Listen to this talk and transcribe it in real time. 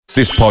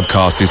This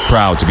podcast is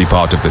proud to be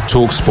part of the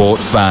TalkSport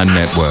Fan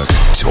Network.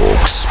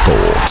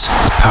 TalkSport.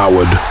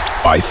 Powered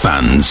by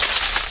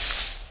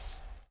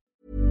fans.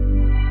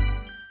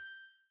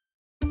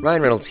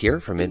 Ryan Reynolds here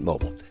from Mint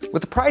Mobile.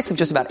 With the price of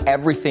just about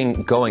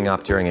everything going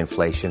up during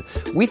inflation,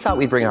 we thought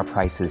we'd bring our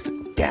prices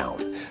down.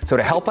 So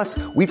to help us,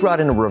 we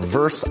brought in a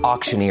reverse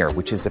auctioneer,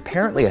 which is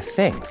apparently a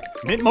thing.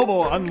 Mint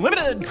Mobile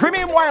Unlimited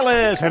Premium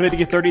Wireless. How to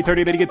get 30,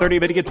 30, bit to get 30,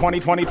 bit to get 20,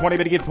 20, 20,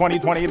 bit to get 20,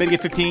 20, bit to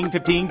get 15,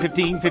 15,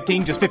 15,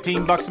 15, just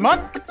 $15 a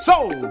month?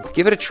 Sold!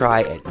 Give it a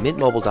try at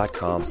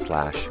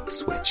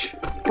mintmobile.com/switch.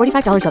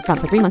 $45 up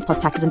front for 3 months plus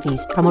taxes and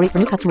fees. Promo rate for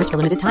new customers for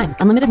limited time.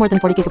 Unlimited more than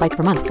 40 gigabytes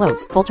per month.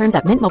 Slows full terms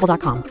at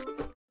mintmobile.com.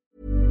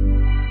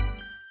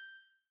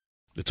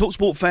 The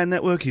TalkSport Fan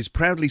Network is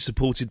proudly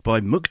supported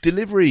by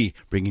McDelivery,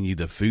 bringing you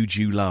the food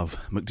you love.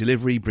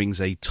 McDelivery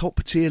brings a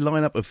top-tier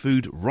lineup of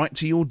food right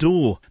to your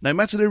door. No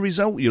matter the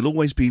result, you'll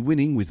always be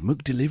winning with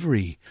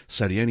McDelivery.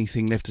 So the only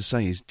thing left to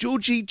say is,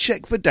 Georgie,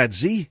 check for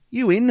Dadsy.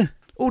 You in?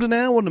 Order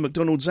now on the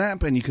McDonald's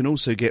app, and you can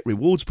also get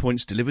rewards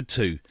points delivered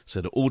too.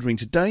 So that ordering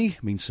today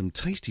means some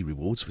tasty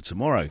rewards for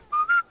tomorrow.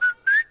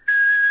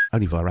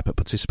 Only via app at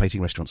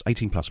participating restaurants.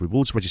 18 plus.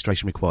 Rewards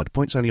registration required.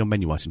 Points only on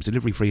menu items.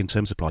 Delivery free and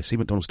terms apply. See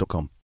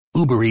mcdonalds.com.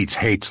 Uber Eats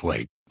hates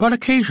late, but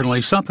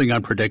occasionally something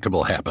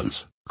unpredictable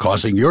happens,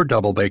 causing your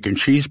double bacon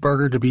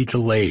cheeseburger to be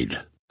delayed.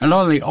 And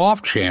on the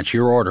off chance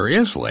your order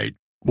is late,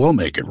 we'll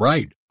make it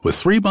right with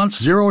 3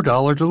 months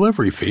 $0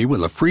 delivery fee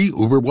with a free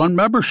Uber One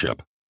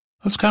membership.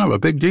 That's kind of a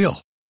big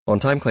deal.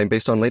 On-time claim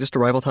based on latest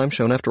arrival time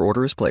shown after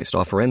order is placed.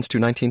 Offer ends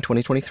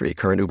 2/19/2023.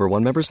 Current Uber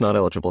One members not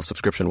eligible.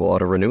 Subscription will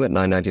auto-renew at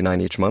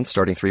 $9.99 each month,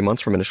 starting 3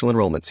 months from initial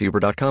enrollment. See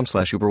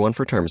uber.com/Uber1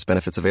 for terms.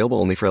 Benefits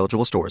available only for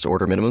eligible stores.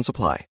 Order minimums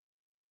apply.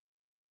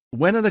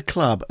 When are the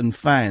club and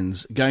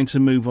fans going to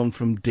move on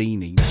from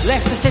Deeney?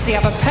 Leicester City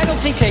have a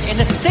penalty kick in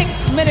the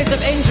 6th minute of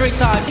injury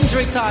time. Knockout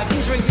takes,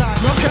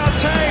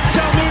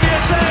 Almunia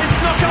saves,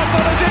 knockout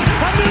follows in,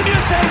 Almunia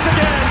saves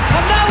again.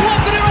 And now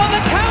Watford are on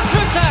the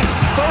counter-attack.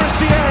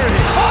 Forestieri.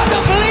 Oh, I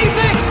don't believe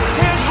this.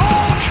 Here's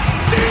Hawk.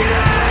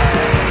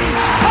 Deeney!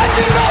 I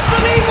do not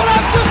believe what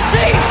I've just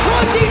seen.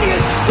 Troy Deeney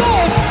has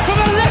scored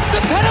from a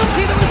Leicester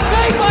penalty that was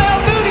saved by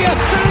Almunia.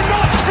 Do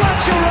not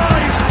scratch your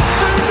eyes.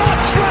 Do not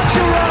scratch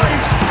your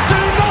eyes. Do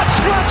not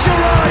scratch your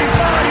eyes.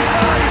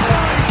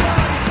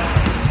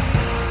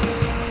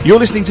 You're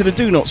listening to the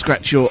Do Not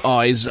Scratch Your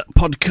Eyes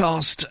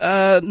podcast.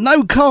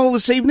 No Carl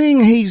this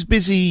evening. He's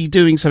busy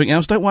doing something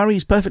else. Don't worry,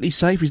 he's perfectly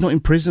safe. He's not in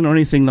prison or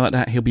anything like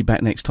that. He'll be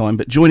back next time.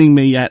 But joining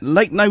me at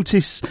late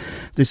notice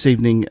this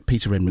evening,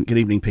 Peter Redmond. Good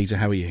evening, Peter.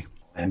 How are you?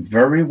 I'm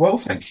very well,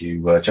 thank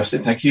you,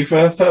 Justin. Thank you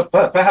for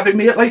having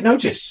me at late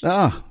notice.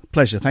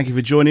 Pleasure. Thank you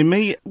for joining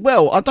me.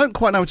 Well, I don't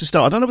quite know where to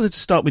start. I don't know whether to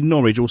start with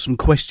Norwich or some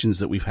questions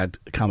that we've had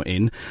come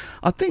in.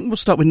 I think we'll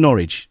start with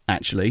Norwich,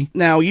 actually.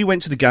 Now, you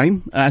went to the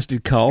game, as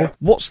did Carl. Yeah.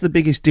 What's the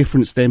biggest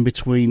difference then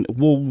between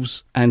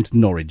Wolves and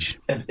Norwich?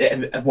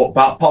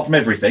 Apart from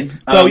everything?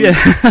 Well, yeah.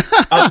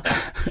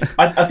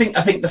 I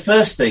think the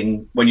first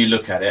thing when you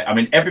look at it, I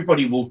mean,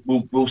 everybody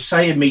will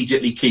say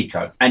immediately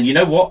Kiko. And you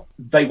know what?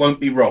 They won't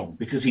be wrong,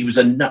 because he was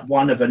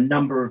one of a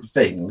number of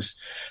things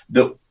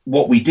that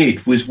what we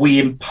did was we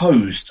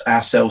imposed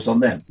ourselves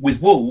on them.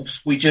 With Wolves,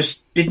 we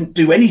just didn't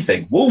do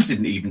anything. Wolves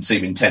didn't even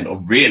seem intent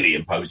on really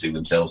imposing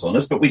themselves on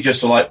us, but we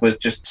just were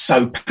just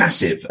so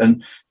passive,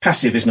 and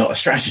passive is not a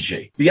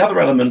strategy. The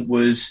other element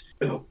was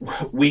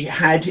we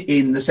had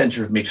in the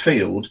centre of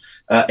midfield,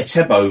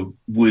 Etebo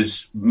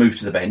was moved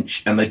to the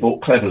bench and they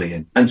brought Cleverley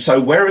in. And so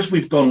whereas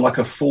we've gone like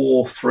a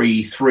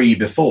 4-3-3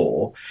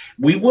 before,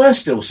 we were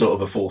still sort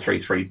of a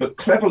 4-3-3, but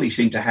Cleverley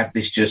seemed to have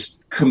this just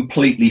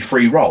completely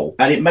free role.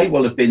 And it may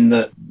well have been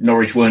that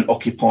Norwich weren't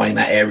occupying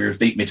that area of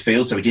deep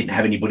midfield, so he didn't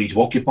have anybody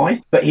to occupy.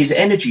 But his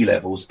energy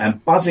levels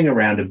and buzzing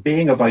around and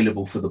being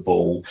available for the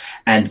ball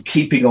and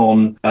keeping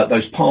on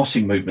those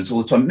passing movements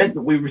all the time meant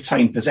that we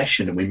retained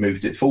possession and we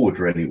moved it forward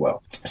really well.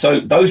 So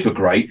those were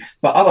great.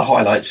 But other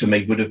highlights for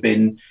me would have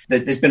been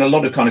that there's been a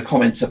lot of kind of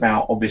comments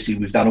about, obviously,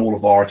 we've done all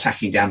of our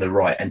attacking down the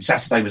right. And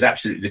Saturday was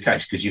absolutely the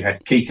case because you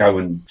had Kiko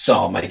and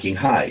Sarr making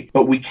hay.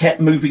 But we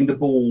kept moving the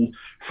ball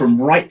from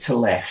right to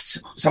left,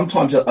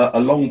 sometimes a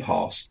long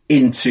pass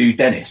into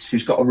Dennis,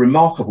 who's got a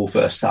remarkable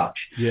first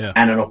touch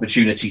and an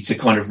opportunity to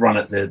kind of run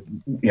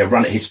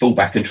at his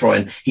fullback and try,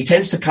 and he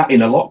tends to cut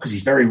in a lot because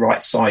he's very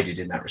right-sided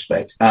in that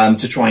respect,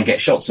 to try and get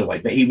shots away.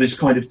 But he was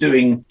kind of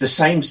doing the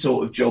same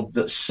sort of job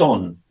that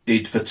Son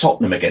did for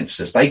Tottenham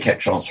against us. They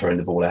kept transferring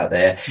the ball out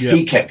there. Yep.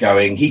 He kept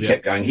going,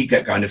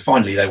 and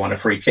finally they won a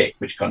free kick,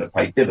 which kind of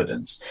paid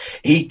dividends.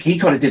 He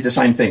kind of did the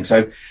same thing.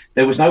 So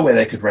there was nowhere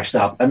they could rest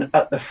up. And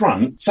at the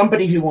front,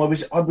 somebody who I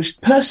was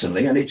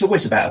personally, and it's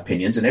always about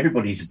opinions, and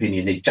everybody's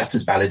opinion is just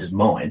as valid as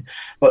mine,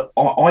 but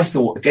I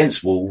thought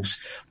against Wolves,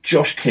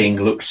 Josh King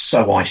looked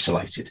so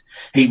isolated.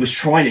 He was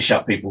trying to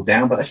shut people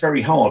down, but that's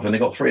very hard when they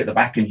got three at the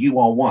back and you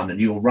are one and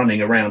you're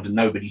running around and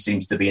nobody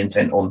seems to be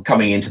intent on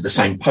coming into the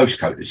same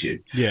postcode as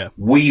you. Yeah.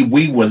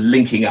 We were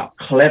linking up.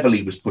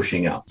 Cleverley was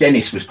pushing up.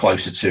 Dennis was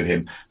closer to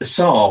him.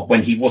 Sarr,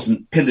 when he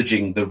wasn't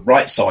pillaging the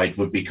right side,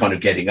 would be kind of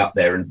getting up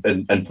there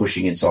and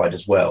pushing inside side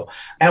as well.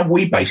 And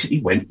we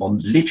basically went on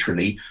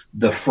literally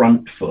the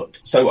front foot.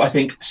 So I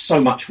think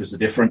so much was the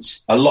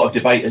difference. A lot of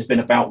debate has been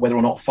about whether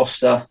or not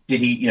Foster,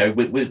 did he, I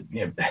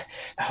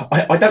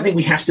don't think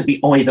we have to be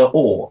either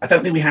or. I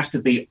don't think we have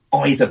to be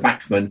either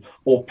backman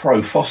or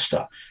pro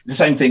Foster. The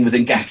same thing with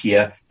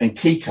Ngakia and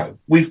Kiko.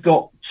 We've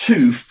got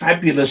two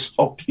fabulous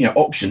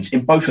options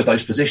in both of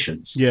those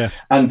positions. Yeah.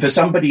 And for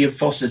somebody of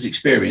Foster's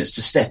experience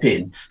to step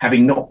in,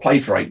 having not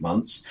played for 8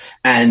 months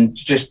and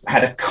just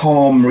had a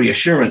calm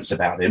reassurance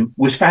about him,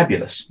 was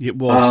fabulous. It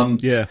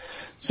was, yeah.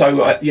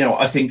 So,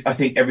 I think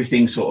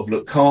everything sort of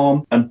looked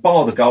calm, and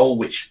bar the goal,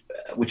 which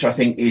I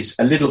think is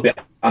a little bit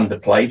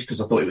underplayed,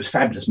 because I thought it was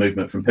fabulous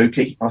movement from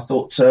Pukki. I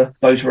thought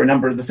those were a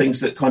number of the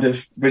things that kind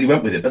of really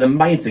went with it. But the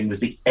main thing was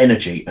the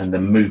energy and the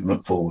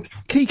movement forward.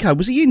 Kiko,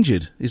 was he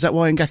injured? Is that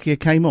why Ngakia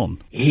came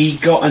on? He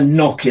got a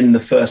knock in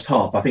the first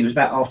half. I think it was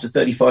about after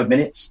 35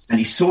 minutes, and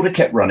he sort of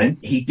kept running.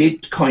 He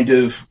did kind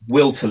of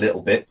wilt a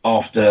little bit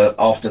after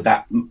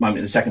that moment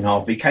in the second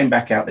half. He came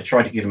back out, they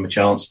tried to give him a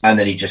chance, and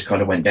then he just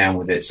kind of went down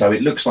with it. So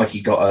it looks like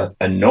he got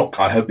a knock.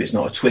 I hope it's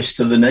not a twist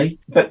to the knee.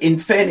 But in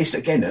fairness,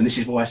 again, and this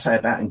is what I say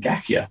about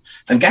Ngakia,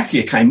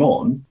 Ngakia came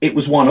on, it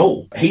was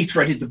 1-1. He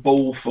threaded the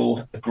ball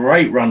for a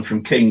great run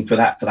from King for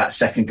that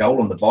second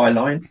goal on the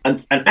byline.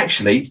 And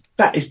actually,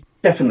 that is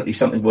definitely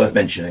something worth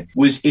mentioning,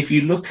 was if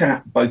you look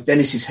at both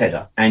Dennis's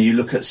header and you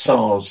look at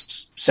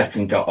Sarr's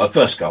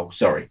first goal,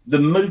 the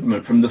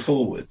movement from the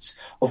forwards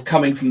of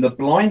coming from the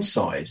blind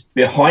side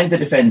behind the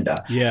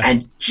defender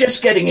and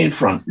just getting in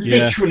front,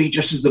 literally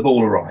just as the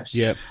ball arrives.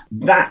 Yeah.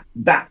 That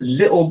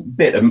little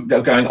bit of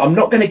going, I'm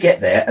not going to get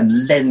there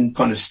and then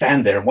kind of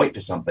stand there and wait for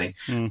something,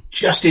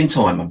 just in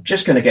time. I'm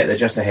just going to get there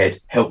just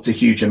ahead, helped a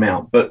huge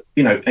amount. But,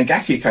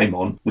 Ngakia came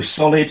on, was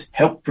solid,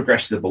 helped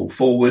progress the ball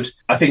forward.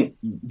 I think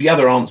the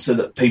other answer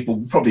that people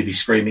will probably be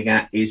screaming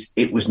at is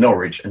it was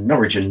Norwich, and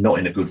Norwich are not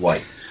in a good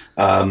way.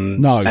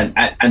 No,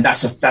 and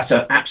that's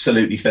an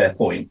absolutely fair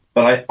point.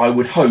 But I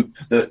would hope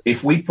that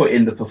if we put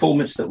in the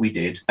performance that we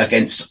did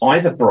against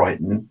either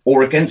Brighton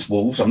or against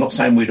Wolves, I'm not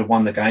saying we'd have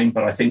won the game,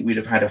 but I think we'd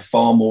have had a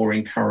far more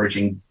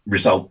encouraging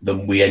result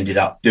than we ended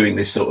up doing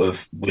this sort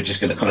of, we're just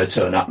going to kind of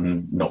turn up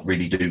and not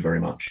really do very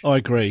much. I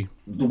agree.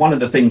 One of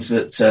the things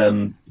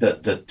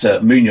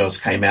that Munoz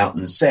came out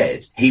and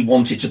said, he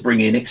wanted to bring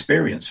in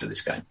experience for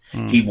this game.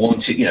 He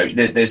wanted,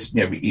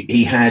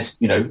 he had,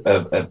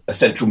 a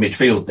central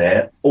midfield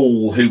there,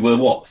 all who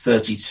were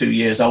 32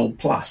 years old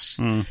plus.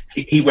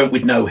 He went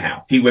with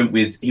know-how. He went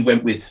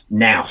with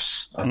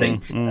nous, I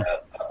think.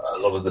 A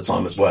lot of the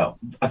time as well.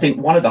 I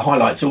think one of the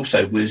highlights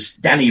also was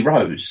Danny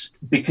Rose,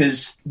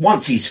 because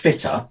once he's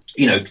fitter,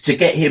 to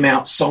get him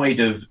outside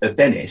of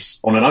Dennis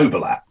on an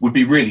overlap would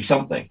be really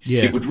something.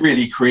 Yeah. It would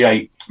really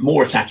create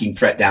more attacking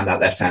threat down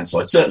that left-hand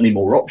side, certainly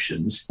more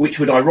options, which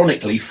would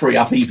ironically free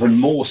up even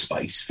more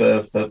space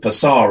for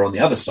Sarr on the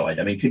other side.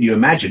 I mean, can you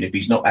imagine if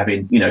he's not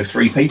having,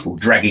 three people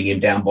dragging him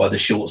down by the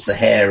shorts, the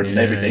hair and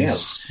everything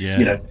else?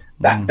 Yeah.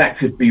 That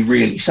could be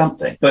really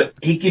something. But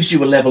he gives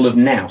you a level of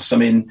nous. I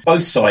mean,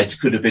 both sides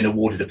could have been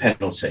awarded a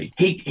penalty.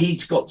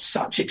 He's got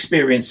such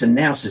experience and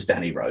nous as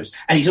Danny Rose,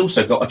 and he's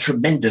also got a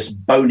tremendous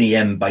Boney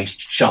M-based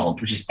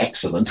chant, which is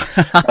excellent.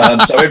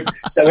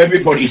 So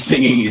everybody's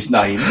singing his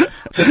name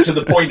to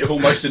the point of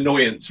almost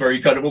annoyance, where he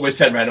kind of almost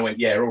turned around and went,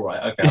 yeah, all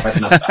right, okay, I've had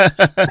enough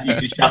of that. You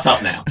can shut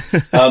up now.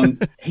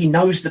 He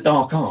knows the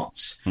dark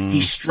arts.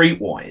 He's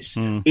streetwise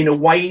in a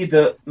way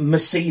that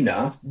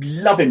Messina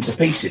love him to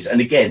pieces. And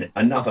again,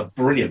 another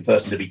brilliant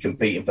person to be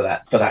competing for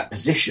that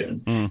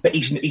position, but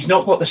he's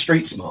not got the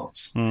street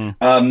smarts.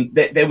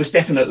 There was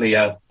definitely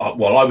I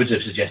would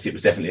have suggested it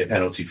was definitely a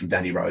penalty from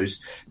Danny Rose.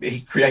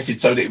 He created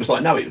so that it was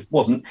like, no, it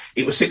wasn't.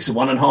 It was 6 of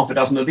one and half a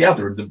dozen of the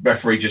other, and the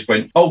referee just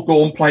went, oh,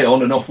 go on, play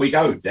on, and off we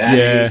go.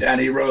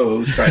 Danny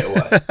Rose straight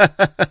away.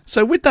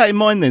 So with that in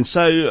mind then,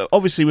 so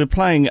obviously we're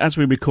playing, as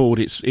we record,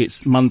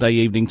 it's Monday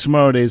evening.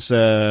 Tomorrow there's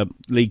a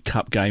League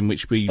Cup game,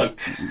 which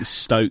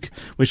Stoke,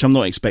 which I'm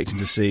not expecting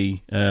to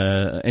see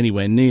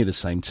anywhere near the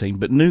same team,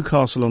 but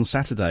Newcastle on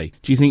Saturday.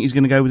 Do you think he's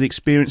going to go with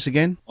experience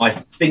again? I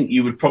think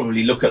you would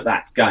probably look at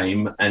that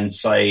game and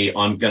say,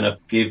 I'm going to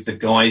give the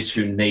guys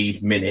who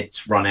need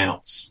minutes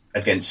run-outs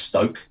against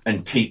Stoke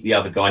and keep the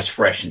other guys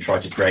fresh and try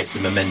to create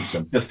some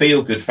momentum. The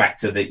feel-good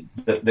factor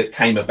that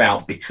came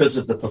about because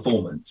of the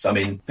performance. I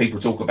mean, people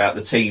talk about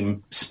the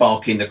team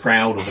sparking the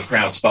crowd or the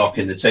crowd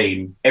sparking the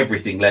team.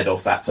 Everything led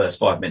off that first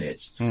 5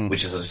 minutes,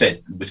 which, as I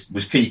said, was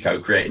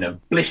Kiko creating a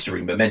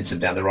blistering momentum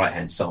down the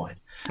right-hand side.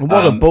 And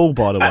what a ball,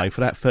 by the way,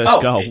 for that first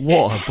goal.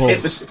 What a ball.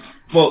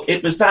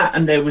 It was that,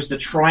 and there was the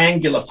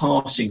triangular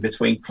passing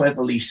between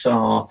Cleverley,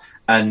 Sarr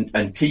and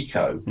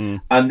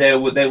Kiko, and there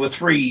were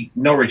three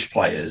Norwich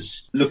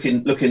players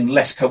looking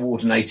less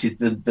coordinated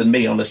than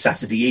me on a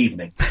Saturday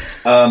evening,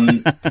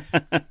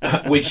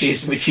 which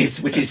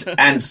is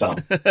and some,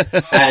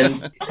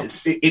 and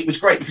it was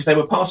great because they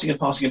were passing,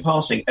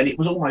 and it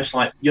was almost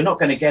like you're not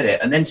going to get it,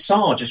 and then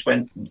Sarr just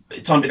went,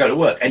 time to go to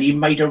work, and he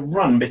made a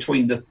run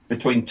between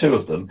two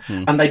of them,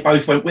 and they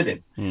both went with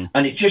him,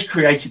 and it just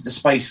created the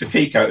space for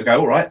Kiko to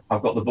go, all right,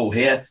 I've got the ball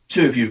here,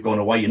 two of you have gone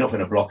away. You're not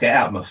going to block it.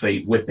 Out of my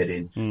feet, whip it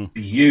in.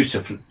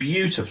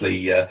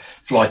 Beautifully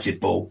flighted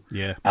ball.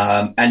 Yeah.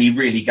 And he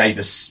really gave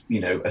us,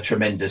 a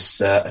tremendous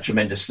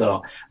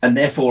start. And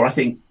therefore, I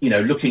think,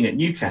 looking at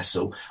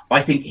Newcastle,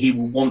 I think he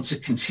will want to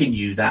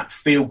continue that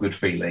feel-good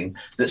feeling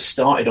that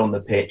started on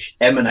the pitch,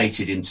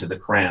 emanated into the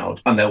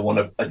crowd, and they'll want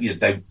to,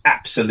 they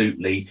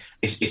absolutely,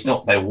 it's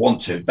not they'll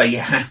want to, they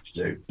have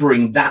to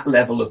bring that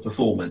level of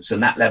performance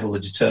and that level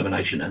of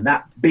determination and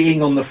that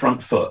being on the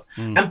front foot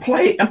and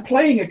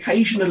playing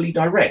occasionally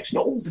direct,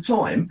 not all the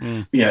time,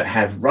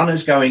 have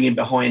runners going in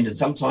behind, and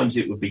sometimes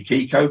it would be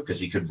Kiko because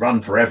he could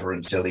run forever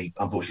until he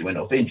unfortunately went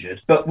off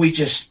injured. But we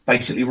just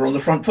basically were on the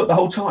front foot the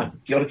whole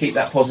time. You got to keep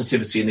that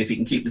positivity, and if you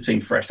can keep the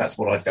team fresh, that's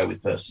what I'd go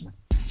with personally.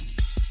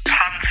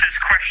 Hunter's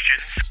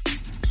questions.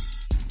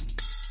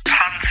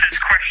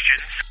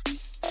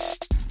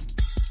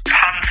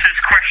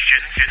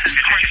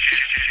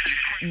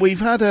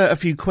 We've had a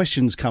few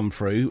questions come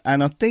through,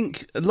 and I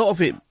think a lot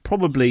of it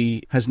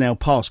probably has now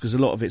passed because a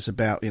lot of it's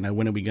about,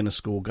 when are we going to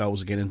score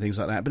goals again and things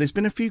like that. But there's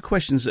been a few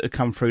questions that have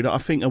come through that I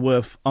think are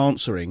worth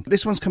answering.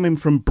 This one's coming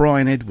from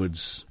Brian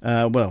Edwards.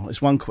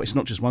 It's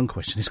not just one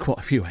question, it's quite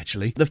a few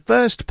actually. The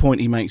first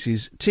point he makes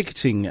is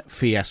ticketing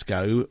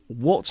fiasco.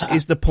 What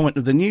is the point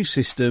of the new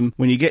system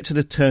when you get to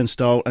the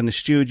turnstile and the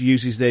steward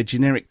uses their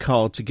generic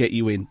card to get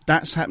you in?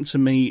 That's happened to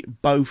me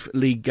both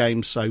league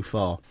games so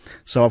far.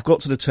 So I've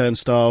got to the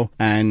turnstile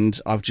and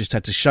I've just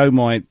had to show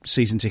my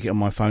season ticket on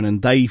my phone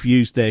and they've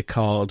used their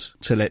card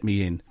to let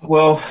me in.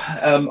 Well,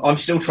 I'm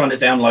still trying to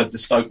download the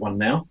Stoke one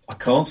now. I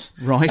can't.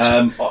 Right.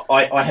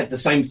 I had the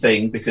same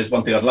thing because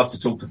one thing I'd love to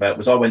talk about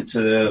was I went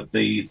to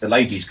the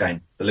ladies'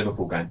 game, the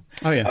Liverpool game.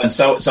 Oh yeah. And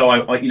so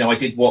I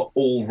did what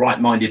all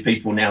right-minded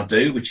people now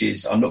do, which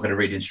is I'm not going to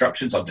read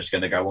instructions. I'm just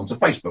going to go onto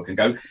Facebook and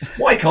go,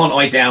 why can't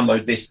I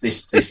download this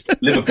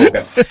Liverpool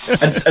game?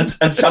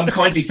 And some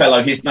kindly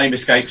fellow, his name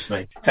escapes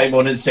me, came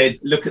on and said,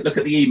 look at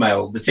the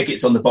email. The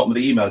ticket's on the bottom of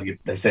the email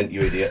they sent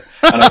you, idiot.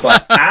 And I was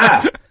like,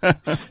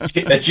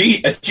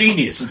 a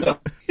genius, and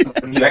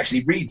someone who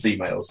actually reads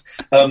emails.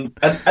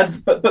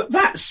 But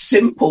that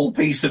simple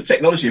piece of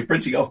technology of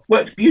printing off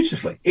worked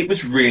beautifully. It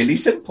was really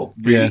simple,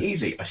 really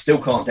easy. I still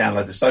can't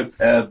download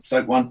the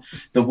Stoke one.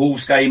 The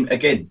Wolves game,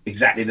 again,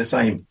 exactly the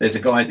same. There's a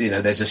guy,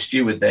 there's a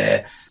steward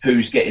there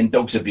who's getting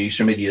dog's abuse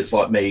from idiots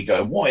like me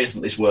going, why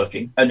isn't this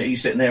working? And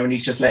he's sitting there and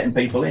he's just letting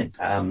people in.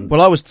 When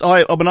I was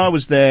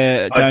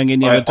there going in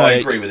the other day, I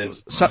agree with him.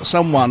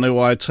 Someone who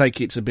I take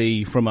it to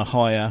be from a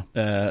higher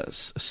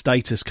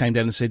status came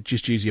down and said,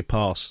 just use your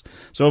pass.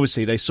 So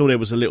obviously they saw there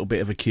was a little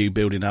bit of a queue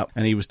building up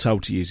and he was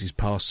told to use his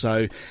pass.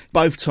 So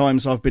both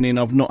times I've been in,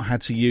 I've not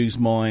had to use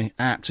my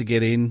app to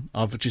get in.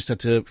 I've just had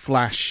to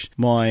flash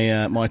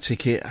my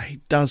ticket.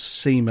 It does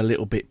seem a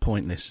little bit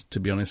pointless, to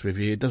be honest with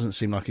you. It doesn't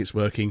seem like it's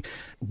working.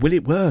 Will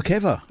it work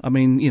ever? I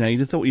mean, you'd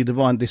have thought you'd have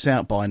ironed this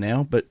out by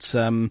now, but...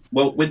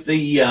 Well, with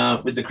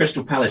the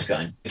Crystal Palace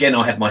game, again,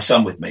 I had my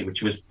son with me,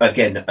 which was,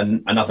 again,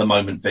 another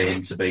moment for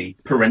him to be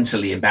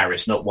parentally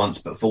embarrassed, not once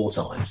but 4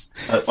 times.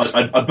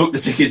 I booked the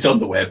tickets on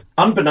the web.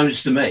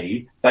 Unbeknownst to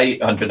me, like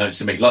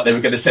they were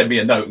going to send me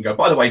a note and go,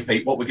 by the way,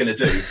 Pete, what we're going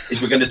to do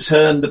is we're going to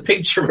turn the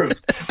picture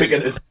of, we're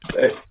going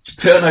to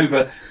turn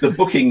over the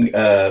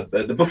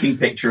booking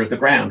picture of the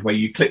ground where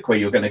you click where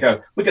you're going to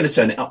go. We're going to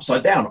turn it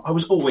upside down. I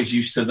was always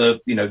used to the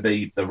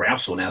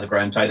Rouse, or now the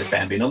Graham Taylor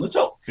stand being on the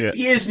top. Yeah.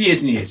 Years and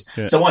years and years.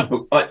 Yeah. So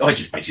I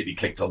just basically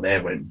clicked on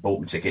there and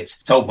bought my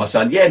tickets, told my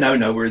son,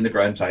 no, we're in the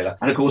Graham Taylor.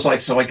 And of course,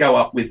 I go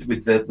up with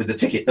the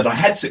ticket that I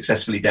had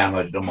successfully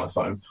downloaded on my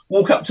phone,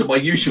 walk up to my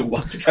usual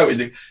one to go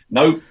in.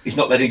 No, he's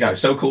not letting go.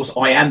 So of course,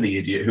 I am the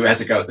idiot who has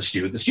to go at the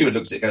steward. The steward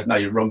looks at it and goes, no,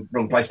 you're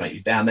wrong place, mate.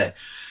 You're down there.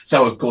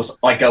 So of course,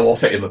 I go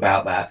off at him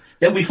about that.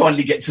 Then we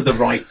finally get to the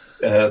right.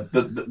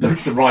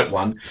 The right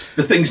one.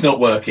 The thing's not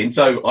working,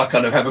 so I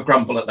kind of have a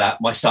grumble at that.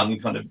 My son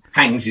kind of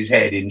hangs his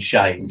head in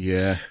shame.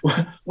 Yeah,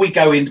 we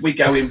go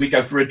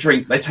for a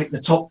drink. They take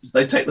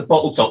the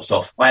bottle tops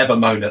off. I have a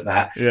moan at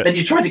that. Yeah. Then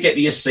you try to get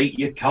to your seat.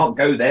 You can't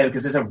go there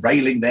because there's a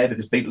railing there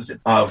because people said,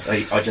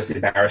 I just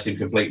embarrassed him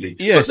completely.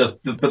 Yes,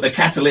 but the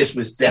catalyst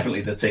was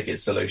definitely the ticket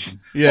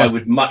solution. Yeah. I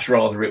would much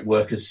rather it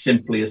work as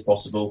simply as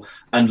possible,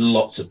 and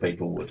lots of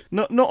people would.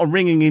 Not a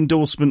ringing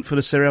endorsement for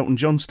the Sir Elton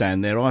John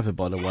stand there either,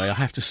 by the way. I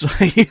have to say.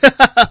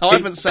 I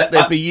haven't sat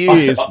there for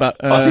years, but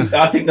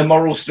I think the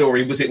moral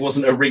story was it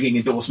wasn't a ringing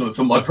endorsement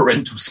for my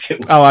parental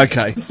skills. Oh,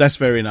 okay, that's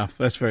fair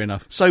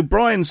enough. So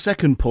Brian's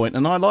second point,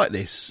 and I like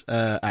this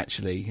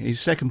actually. His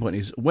second point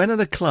is: when are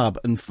the club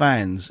and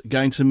fans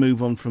going to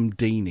move on from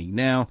Deeney?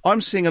 Now,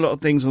 I'm seeing a lot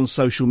of things on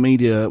social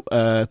media,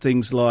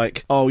 things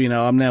like,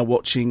 I'm now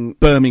watching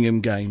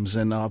Birmingham games,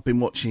 and I've been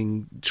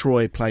watching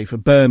Troy play for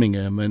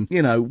Birmingham, and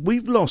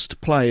we've lost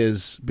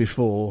players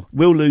before.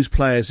 We'll lose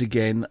players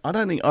again. I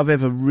don't think I've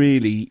ever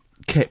really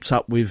kept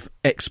up with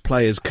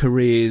ex-players'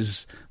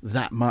 careers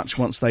that much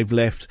once they've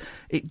left.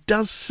 It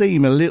does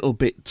seem a little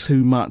bit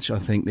too much, I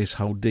think, this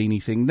whole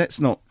Deeney thing. Let's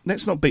not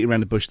beat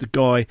around the bush. The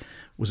guy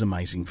was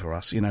amazing for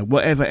us. You know,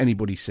 whatever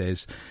anybody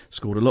says,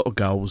 scored a lot of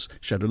goals,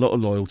 showed a lot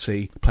of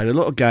loyalty, played a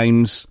lot of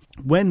games.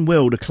 When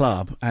will the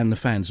club and the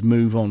fans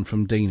move on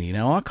from Deeney?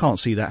 Now, I can't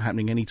see that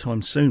happening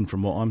anytime soon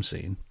from what I'm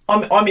seeing.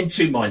 I'm in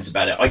two minds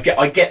about it.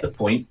 I get the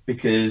point,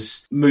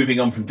 because moving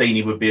on from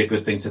Deeney would be a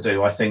good thing to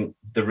do. I think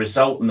the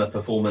result and the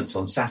performance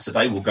on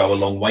Saturday will go a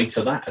long way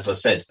to that. As I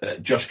said,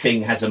 Josh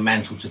King has a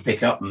mantle to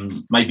pick up,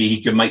 and maybe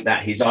he can make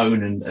that his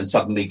own, and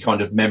suddenly kind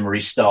of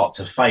memories start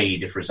to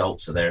fade if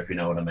results are there, if you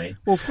know what I mean.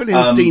 Well, filling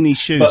Deeney's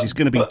shoes is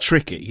going to be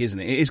tricky, isn't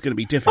it? It is going to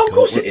be difficult. Of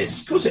course it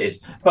is.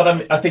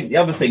 But I think the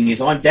other thing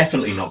is, I'm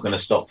definitely not going to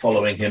stop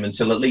following him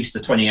until at least the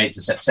 28th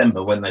of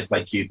September when they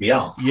play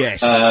QPR.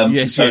 Yes.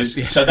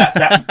 Yes. So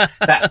that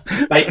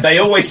they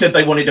always said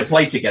they wanted to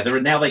play together,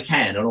 and now they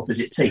can on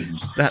opposite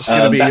teams. That's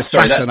going to be a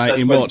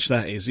fascinating watch.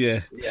 That is,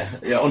 yeah.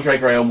 Andre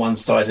Gray on one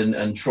side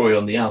and Troy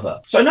on the other.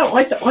 So no,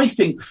 I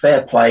think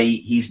fair play.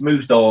 He's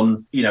moved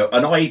on, you know,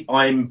 and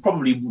I'm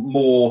probably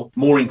more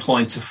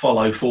inclined to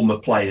follow former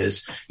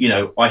players. You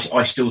know,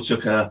 I still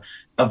took a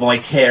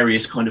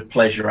vicarious kind of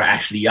pleasure at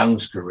Ashley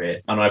Young's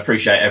career, and I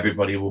appreciate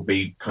everybody will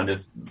be kind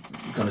of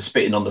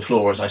spitting on the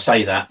floor as I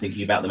say that,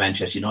 thinking about the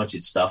Manchester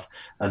United stuff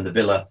and the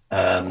Villa.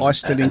 I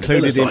still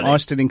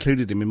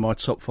included him in my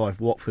top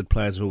 5 Watford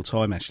players of all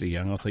time. Ashley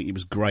Young, I think he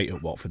was great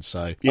at Watford.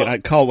 So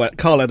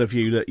Carl had a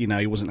view that, you know,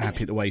 he wasn't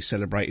happy the way he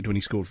celebrated when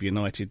he scored for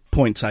United.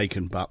 Point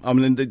taken, but I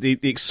mean the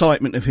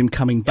excitement of him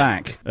coming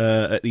back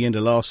at the end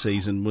of last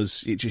season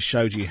it just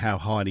showed you how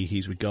highly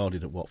he's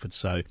regarded at Watford.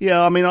 So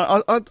yeah, I mean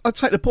I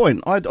take the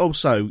point. I'd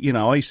also, you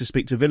know, I used to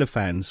speak to Villa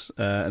fans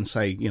and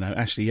say, you know,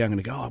 Ashley Young, and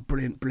they go, oh,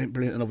 brilliant.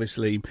 And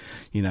obviously,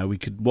 you know, we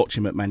could watch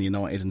him at Man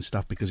United and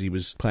stuff because he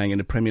was playing in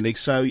the Premier League.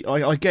 So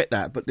I get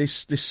that. But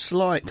this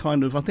slight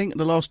kind of, I think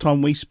the last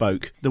time we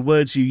spoke, the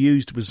words you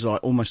used was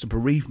like almost a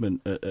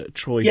bereavement at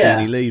Troy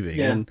Deeney leaving.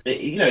 Yeah. And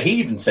you know, he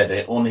even said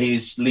it on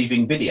his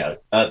leaving video,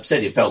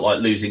 said it felt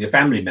like losing a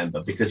family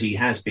member because he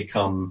has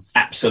become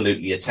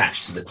absolutely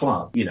attached to the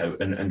club, you know,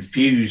 and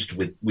fused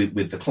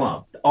with the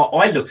club.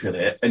 I look at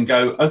it and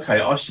go, okay,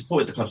 I've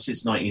supported the club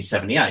since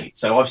 1978,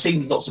 so I've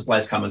seen lots of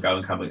players come and go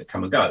and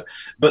come and go.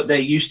 But there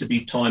used to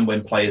be time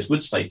when players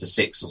would stay for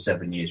 6 or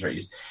 7 years or 8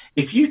 years.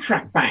 If you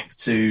track back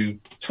to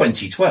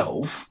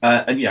 2012,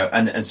 and you know,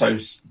 and so,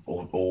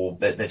 or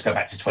let's go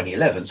back to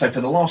 2011. So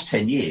for the last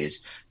 10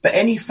 years, for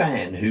any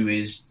fan who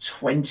is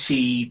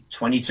 20,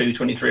 22,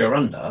 23 or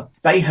under,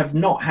 they have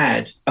not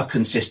had a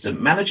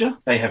consistent manager.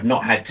 They have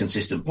not had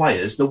consistent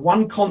players. The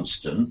one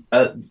constant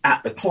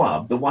at the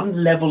club, the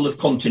one level of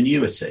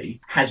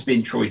continuity has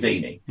been Troy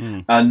Deeney.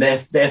 And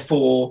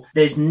therefore,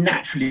 there's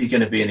naturally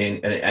going to be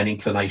an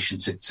inclination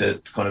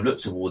to kind of look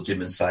towards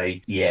him and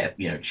say, yeah,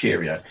 you know,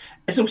 cheerio.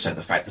 There's also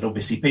the fact that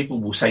obviously people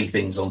will say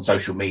things on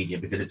social media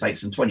because it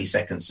takes them 20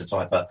 seconds to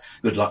type a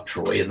good luck,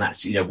 Troy, and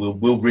that's, you know,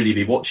 we'll really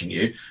be watching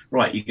you.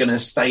 Right, you're going to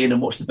stay in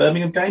and watch the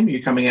Birmingham game, or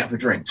you're coming out for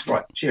drinks?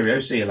 Right, cheerio,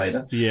 see you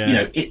later. Yeah. You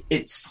know,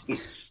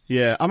 it's...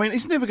 Yeah, I mean,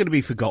 it's never going to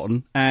be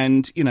forgotten.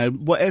 And, you know,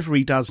 whatever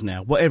he does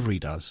now,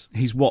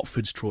 he's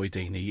Watford's Troy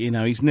Deeney. You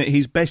know,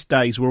 his best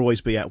days will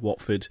always be at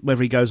Watford.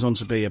 Whether he goes on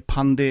to be a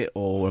pundit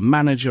or a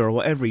manager or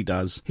whatever he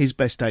does, his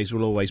best days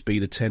will always be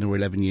the 10 or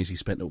 11 years he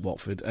spent at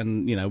Watford.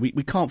 And, you know, we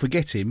can't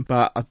forget him,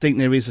 but I think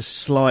there is a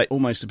slight,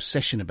 almost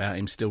obsession about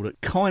him still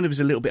that kind of is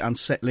a little bit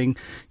unsettling.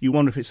 You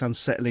wonder if it's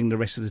unsettling the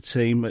rest of the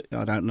team.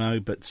 I don't know,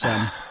 but...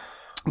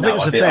 I think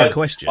it's a fair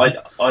question.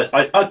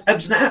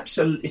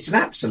 It's an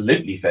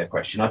absolutely fair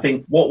question. I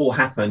think what will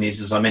happen is,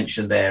 as I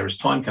mentioned there, as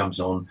time comes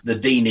on, the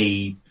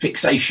Deeney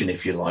fixation,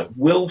 if you like,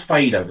 will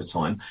fade over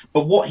time.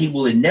 But what he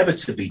will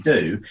inevitably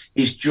do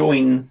is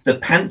join the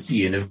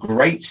pantheon of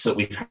greats that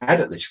we've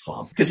had at this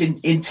club. Because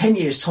in 10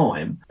 years'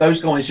 time,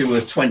 those guys who were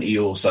 20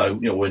 or so,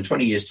 you know, or in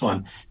 20 years'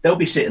 time, they'll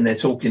be sitting there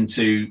talking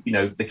to, you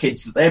know, the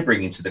kids that they're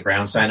bringing to the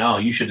ground saying, oh,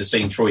 you should have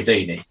seen Troy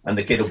Deeney. And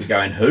the kid will be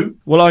going, who?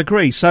 Well, I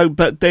agree. So,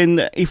 but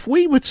then if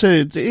we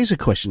here's a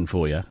question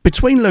for you.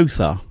 Between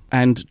Luther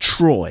and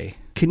Troy,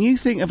 can you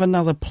think of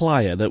another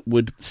player that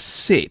would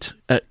sit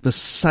at the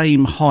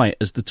same height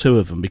as the two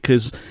of them?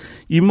 Because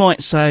you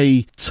might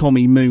say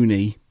Tommy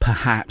Mooney,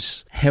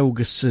 perhaps,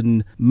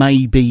 Helgeson,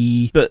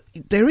 maybe, but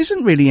there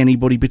isn't really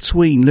anybody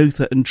between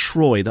Luther and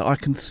Troy that I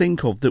can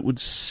think of that would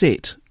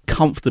sit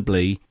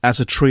comfortably as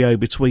a trio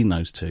between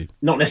those two.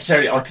 Not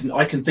necessarily.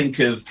 I can think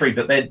of 3,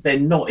 but they're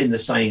not in the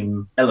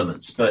same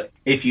elements. But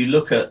if you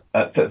look at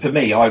for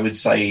me, I would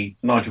say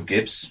Nigel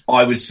Gibbs.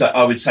 I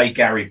would say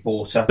Gary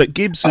Porter. But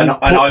Gibbs and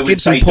I would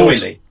say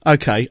Doyley.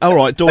 Okay, all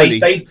right,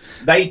 Doyley.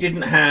 They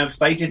didn't have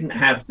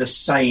the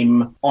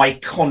same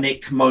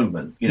iconic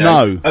moment. You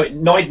know,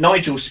 no.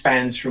 Nigel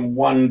spans from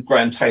one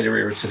Graham Taylor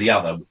era to the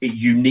other,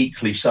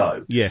 uniquely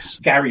so. Yes.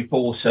 Gary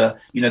Porter,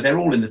 you know, they're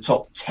all in the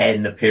top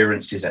 10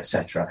 appearances,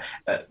 etc.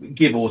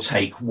 Give or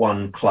take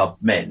one club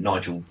men.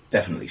 Nigel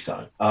definitely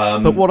so.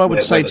 But what I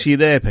would say to you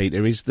there,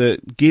 Peter, is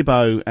that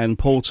Gibbo and and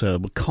Porter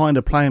were kind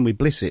of playing with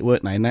Blissett,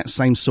 weren't they, in that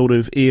same sort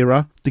of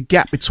era. The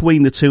gap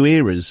between the two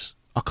eras,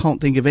 I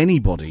can't think of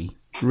anybody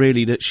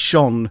really that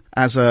shone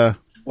as a...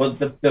 Well,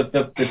 the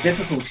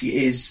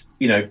difficulty is,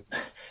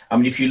 I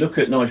mean, if you look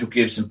at Nigel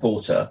Gibbs and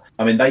Porter,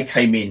 I mean, they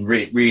came in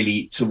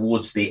really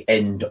towards the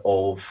end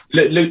of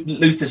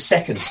Luther's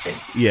second stint.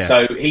 Yeah.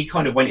 So he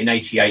kind of went in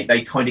 88.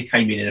 They kind of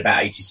came in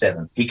about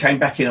 87. He came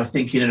back in, I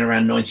think, in and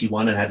around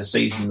 91 and had a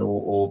season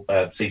or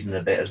season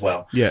and a bit as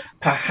well. Yeah.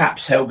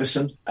 Perhaps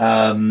Helgeson.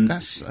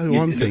 That's who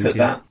I'm thinking. Look at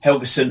that.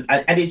 Helgeson.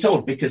 And it's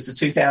odd because the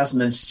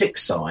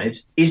 2006 side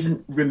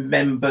isn't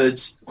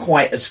remembered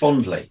quite as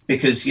fondly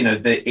because,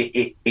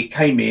 it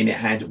came in, it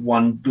had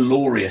one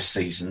glorious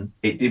season.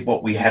 It did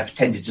what we have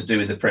tended to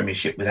do in the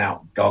Premiership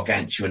without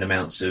gargantuan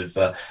amounts of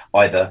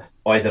either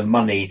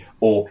money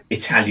or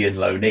Italian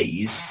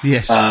loanees.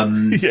 Yes.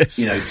 Yes.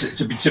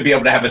 To be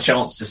able to have a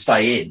chance to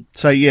stay in.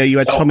 So yeah, you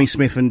had Tommy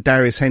Smith and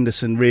Darius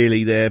Henderson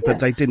really there, but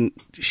they didn't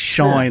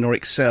shine or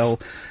excel.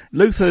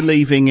 Luther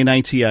leaving in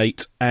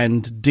 88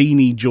 and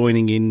Deeney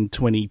joining in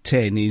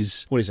 2010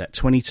 is,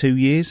 22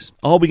 years?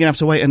 Are we going to have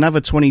to wait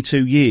another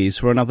 22 years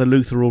for another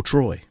Luther or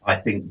Troy? I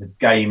think the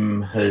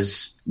game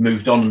has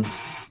moved on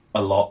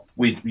a lot.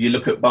 You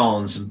look at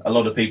Barnes, and a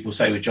lot of people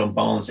say with John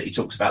Barnes that he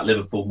talks about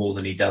Liverpool more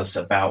than he does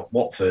about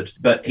Watford,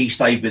 but he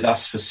stayed with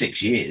us for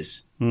 6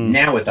 years.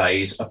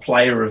 Nowadays, a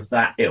player of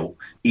that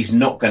ilk is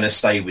not going to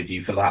stay with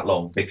you for that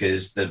long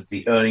because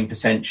the earning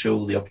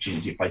potential, the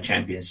opportunity to play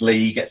Champions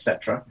League,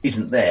 etc.,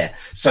 isn't there.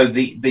 So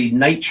the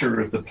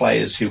nature of the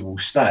players who will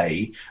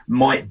stay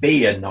might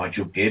be a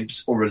Nigel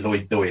Gibbs or a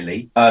Lloyd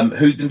Doyley,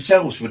 who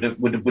themselves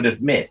would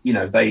admit,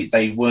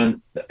 they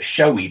weren't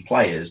showy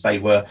players. They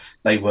were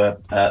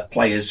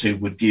players who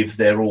would give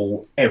their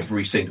all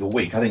every single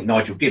week. I think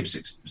Nigel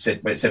Gibbs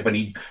said when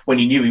he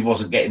knew he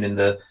wasn't getting in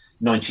the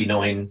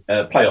 99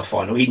 playoff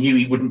final, he knew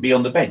he wouldn't be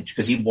on the bench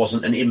because he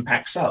wasn't an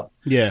impact sub.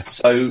 Yeah.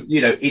 So,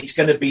 it's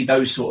going to be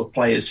those sort of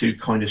players who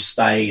kind of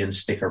stay and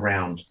stick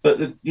around. But,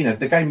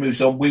 the game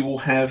moves on. We will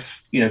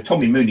have,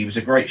 Tommy Mooney was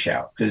a great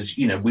shout because,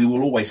 we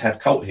will always have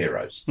cult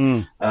heroes.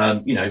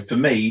 For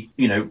me,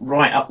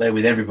 right up there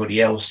with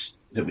everybody else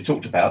that we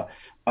talked about,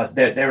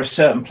 there are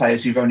certain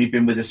players who've only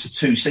been with us for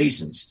 2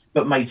 seasons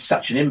but made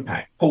such an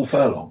impact. Paul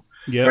Furlong.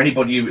 Yep. For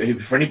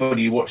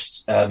anybody who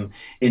watched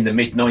in the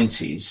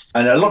mid-90s,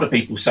 and a lot of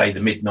people say the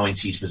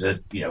mid-90s was a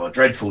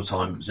dreadful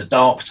time, it was a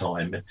dark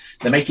time.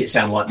 They make it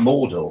sound like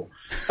Mordor.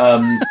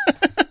 But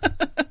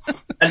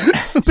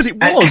it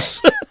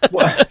was.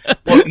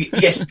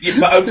 Yes,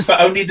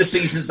 but only the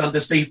seasons under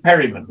Steve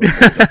Perryman.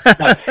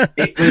 No,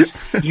 it was.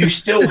 You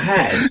still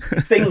had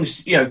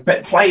things,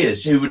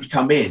 players who would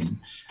come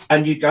in.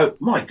 And you go,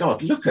 my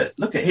God, look at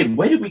him.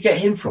 Where did we get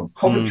him from?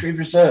 Coventry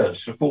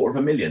Reserves for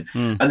 $250,000.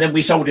 And then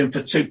we sold him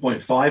for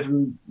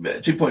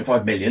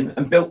 2.5 million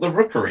and built the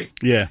Rookery.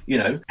 Yeah.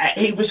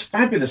 He was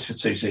fabulous for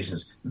 2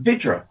 seasons.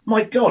 Vidra,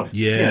 my God.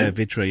 Yeah,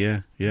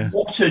 Vidra, yeah.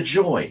 What a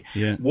joy.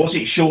 Yeah. Was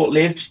it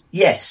short-lived?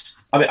 Yes.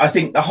 I mean, I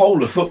think the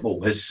whole of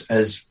football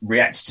has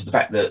reacted to the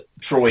fact that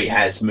Troy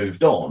has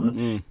moved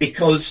on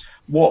because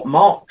what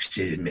marks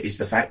him is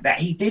the fact that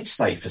he did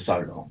stay for so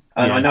long.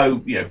 And I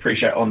know,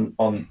 appreciate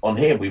on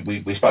here,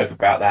 we spoke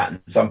about that,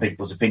 and some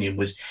people's opinion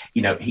was,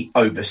 he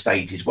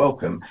overstayed his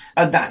welcome,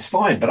 and that's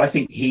fine. But I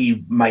think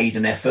he made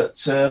an effort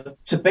to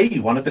be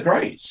one of the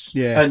greats.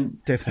 Yeah,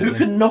 and definitely. Who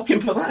can knock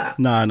him for that?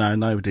 No,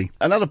 nobody.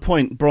 Another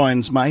point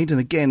Brian's made, and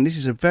again, this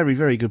is a very,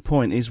 very good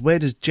point, is where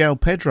does João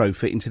Pedro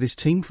fit into this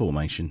team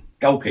formation?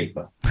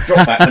 Goalkeeper.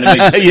 Drop back when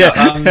immediately.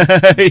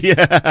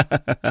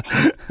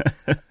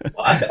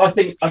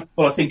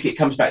 I think it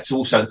comes back to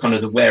also kind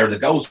of where are the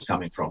goals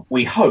coming from.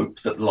 We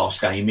hope that the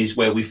last game is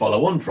where we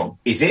follow on from.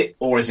 Is it,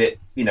 or is it,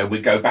 we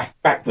go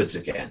backwards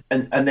again?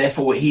 And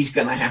therefore he's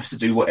going to have to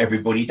do what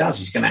everybody does.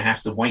 He's going to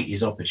have to wait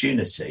his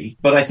opportunity.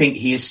 But I think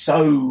he is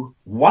so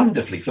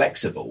wonderfully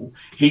flexible.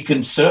 He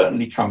can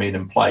certainly come in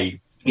and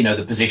play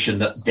the position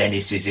that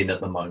Dennis is in at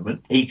the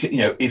moment. He could,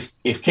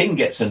 if King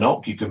gets a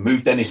knock, you can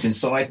move Dennis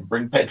inside and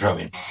bring Pedro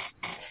in.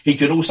 He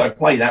could also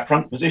play that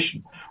front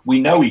position.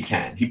 We know he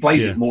can. He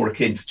plays it more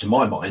akin, to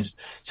my mind,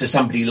 to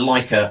somebody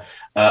like a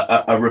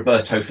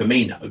Roberto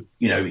Firmino.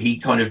 He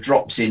kind of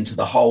drops into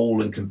the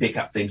hole and can pick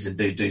up things and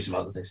do some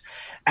other things.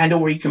 And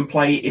or he can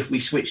play, if we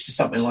switch to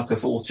something like a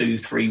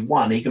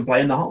 4-2-3-1, he can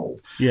play in the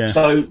hole. Yeah.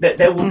 So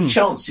there will be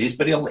chances,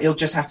 but he'll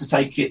just have to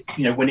take it,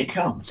 when it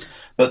comes.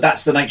 But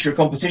that's the nature of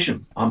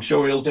competition. I'm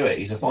sure he'll do it.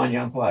 He's a fine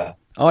young player.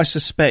 I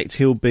suspect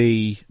he'll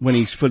be, when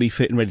he's fully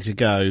fit and ready to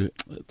go,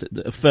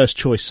 the first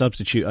choice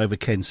substitute over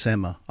Ken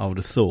Sema, I would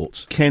have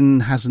thought.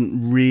 Ken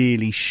hasn't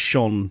really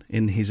shone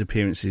in his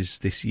appearances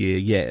this year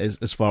yet,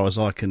 as far as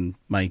I can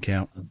make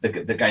out.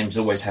 The game's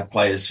always had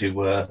players who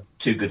were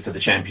too good for the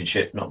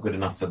Championship, not good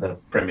enough for the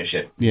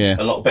Premiership. Yeah.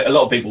 A lot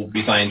of people will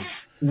be saying,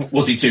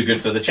 Was he too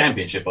good for the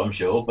Championship? I'm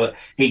sure, but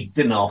he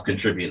didn't half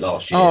contribute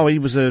last year. Oh, he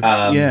was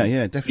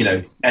definitely. You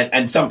know,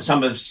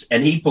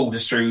 and he pulled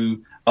us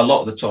through a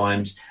lot of the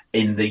times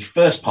in the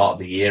first part of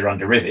the year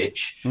under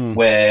Ivic,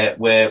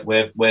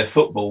 where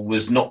football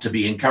was not to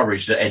be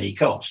encouraged at any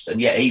cost,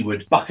 and yet he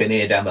would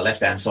buccaneer down the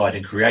left-hand side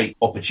and create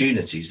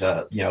opportunities,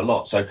 a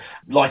lot. So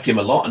like him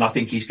a lot, and I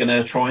think he's going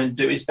to try and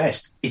do his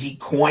best. Is he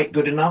quite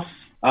good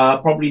enough?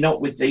 Probably not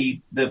with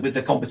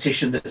the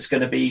competition that's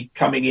going to be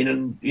coming in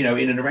and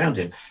in and around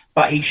him.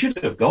 But he should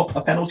have got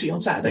a penalty on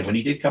Saturday when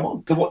he did come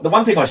on. The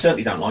one thing I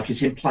certainly don't like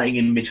is him playing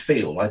in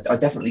midfield. I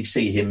definitely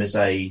see him as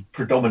a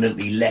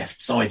predominantly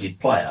left-sided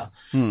player.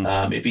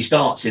 If he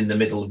starts in the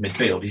middle of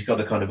midfield, he's got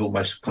to kind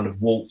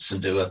of waltz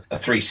and do a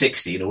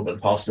 360 in order to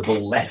pass the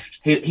ball left.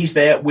 He's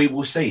there. We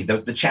will see.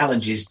 The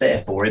challenge is there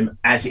for him,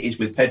 as it is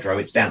with Pedro.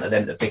 It's down to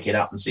them to pick it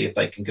up and see if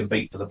they can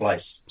compete for the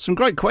place. Some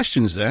great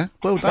questions there.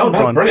 Well done,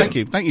 Brian.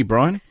 Brilliant. Thank you,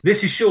 Brian.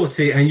 This is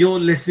Shorty, and you're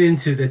listening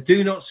to the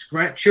Do Not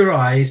Scratch Your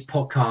Eyes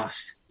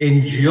podcast.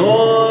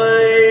 Enjoy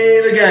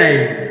the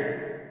game.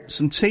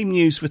 Some team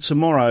news for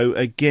tomorrow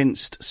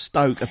against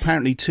Stoke.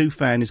 Apparently,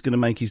 Tufan is going to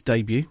make his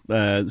debut.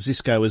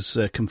 Xisco has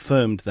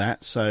confirmed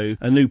that, so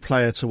a new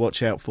player to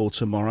watch out for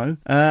tomorrow.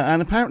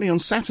 And apparently on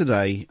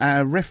Saturday,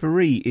 our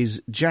referee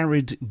is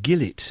Jared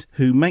Gillett,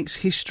 who makes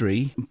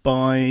history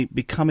by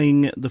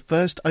becoming the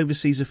first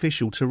overseas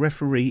official to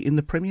referee in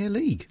the Premier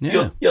League.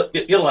 Yeah.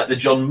 You're like the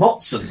John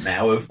Motson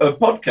now of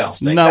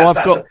podcasting. No,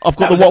 I've got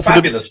the Watford.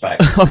 Fabulous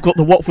fact. I've got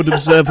the Watford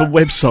Observer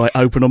website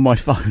open on my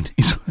phone.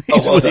 Is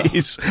what it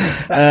is.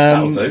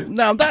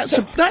 Now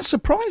that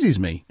surprises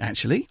me,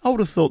 actually. I would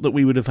have thought that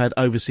we would have had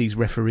overseas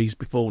referees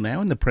before now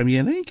in the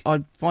Premier League.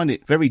 I find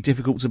it very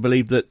difficult to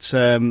believe that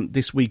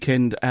this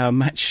weekend our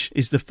match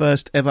is the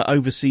first ever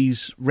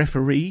overseas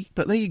referee,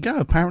 but there you go.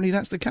 Apparently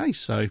that's the case.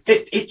 So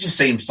it just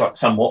seems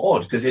somewhat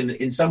odd, because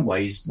in some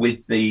ways,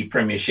 with the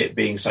Premiership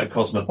being so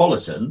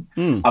cosmopolitan,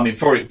 I mean,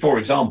 for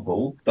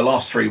example, the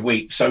last 3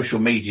 weeks, social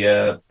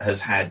media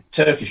has had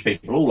Turkish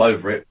people all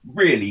over it,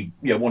 really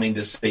wanting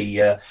to see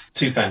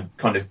Tufan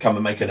kind of come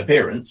and make an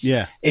appearance.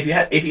 Yeah. If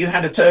you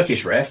had a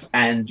Turkish ref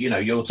and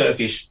your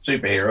Turkish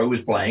superhero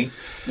was playing,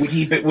 would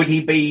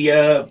he be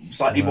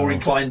slightly more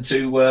inclined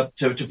to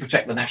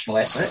protect the national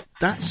asset?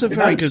 That's a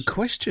very good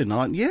question.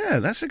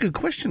 That's a good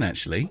question,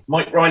 actually.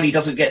 Mike Riley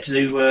doesn't get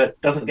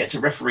to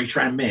referee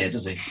Tranmere,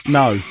 does he?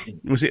 No.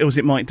 Was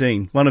it Mike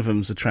Dean? One of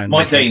them's a Tranmere.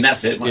 Mike Dean,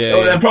 that's it.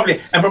 And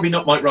probably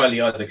not Mike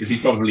Riley either, because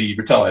he's probably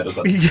retired or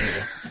something.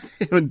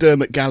 And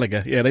Dermot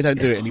Gallagher. Yeah, they don't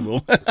do it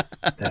anymore.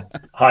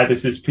 Hi,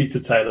 this is Peter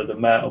Taylor, the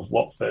Mayor of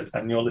Watford,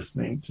 and you're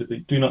listening to the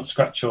Do Not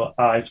Scratch Your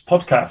Eyes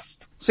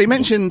podcast. So you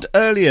mentioned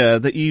earlier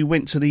that you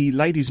went to the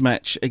ladies'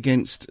 match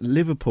against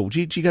Liverpool.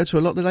 Did you go to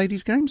a lot of the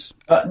ladies' games?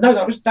 No,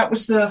 that was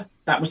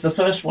the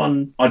first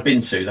one I'd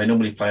been to. They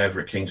normally play over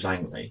at Kings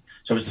Langley.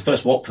 So it was the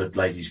first Watford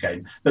ladies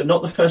game, but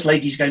not the first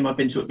ladies game I'd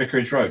been to at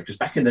Vicarage Road, because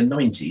back in the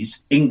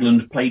 90s,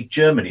 England played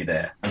Germany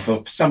there. And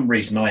for some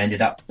reason, I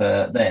ended up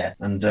there,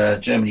 and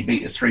Germany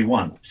beat us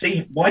 3-1.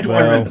 See, why do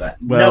I remember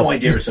that? No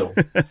idea at all.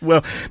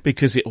 Well,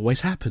 because it always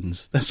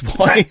happens. That's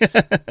why.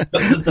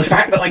 The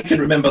fact that I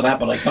can remember that,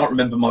 but I can't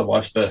remember my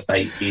wife's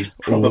birthday, is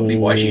probably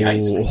why she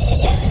hates me.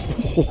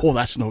 Oh,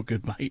 that's not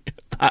good, mate.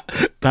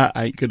 That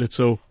ain't good at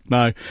all.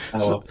 No.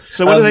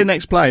 So when are they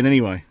next playing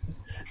anyway?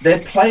 They're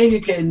playing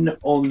again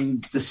on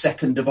the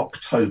 2nd of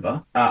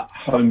October at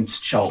home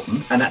to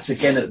Charlton, and that's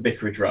again at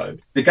Vicarage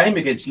Road. The game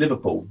against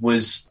Liverpool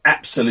was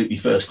absolutely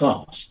first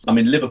class. I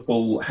mean,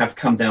 Liverpool have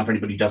come down, for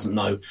anybody who doesn't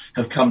know,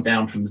 have come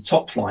down from the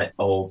top flight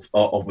of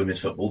women's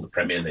football, the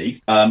Premier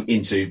League,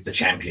 into the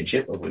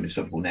Championship of women's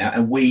football now.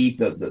 And we,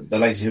 the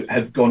ladies who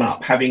have gone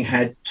up, having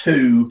had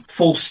 2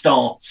 full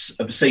starts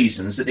of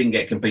seasons that didn't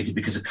get completed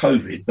because of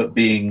COVID, but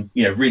being,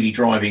 really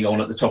driving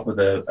on at the top of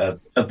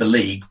the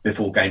league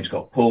before games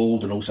got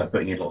pulled, and also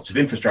putting in lots of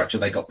infrastructure,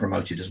 they got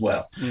promoted as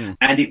well.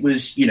 And it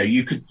was,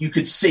 you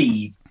could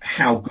see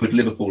how good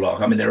Liverpool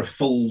are. I mean, they're a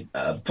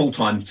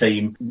full-time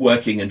team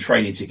working and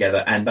training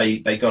together, and they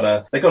got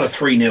a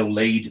 3-0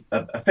 lead,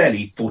 a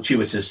fairly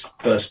fortuitous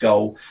first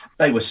goal.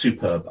 They were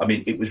superb. I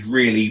mean, it was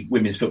really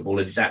women's football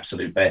at its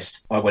absolute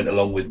best. I went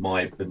along with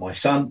my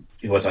son,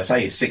 who, as I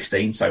say, is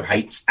 16, so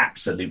hates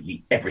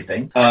absolutely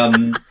everything.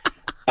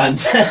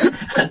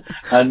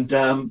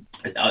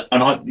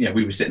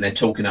 We were sitting there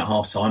talking at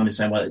half time and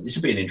saying, well, this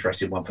would be an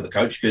interesting one for the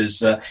coach,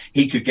 because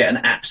he could get an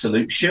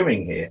absolute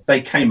shoeing here.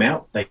 They came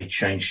out, they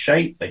changed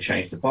shape, they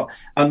changed the part,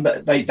 and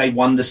they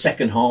won the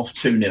second half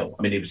 2-0.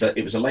 I mean,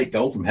 it was a late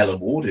goal from Helen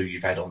Ward, who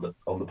you've had on the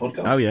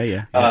podcast. Oh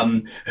yeah.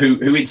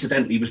 Who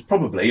incidentally was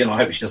probably, and I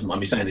hope she doesn't mind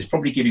me saying this,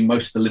 probably giving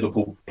most of the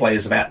Liverpool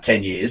players about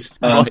 10 years.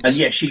 Right. And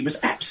yet she was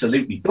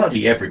absolutely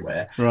bloody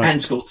everywhere,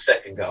 and scored the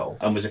second goal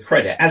and was a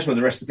credit, as were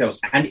the rest of the girls.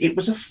 And it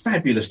was a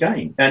fabulous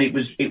game, and it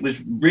was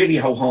really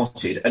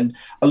wholehearted. And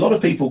a lot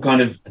of people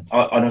and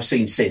I've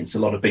seen since a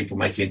lot of people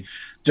making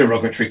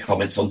derogatory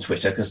comments on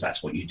Twitter, because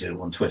that's what you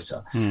do on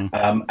Twitter,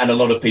 and a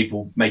lot of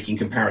people making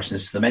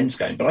comparisons to the men's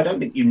game. But I don't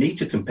think you need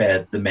to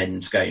compare the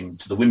men's game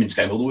to the women's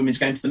game or the women's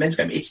game to the men's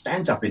game. It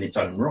stands up in its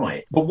own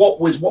right. But what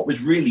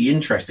was really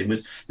interesting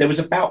was there was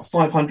about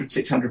 500,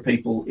 600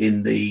 people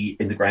in the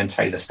Graham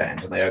Taylor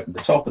stand, and they opened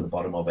the top and the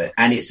bottom of it,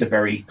 and it's a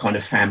very kind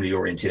of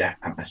family-oriented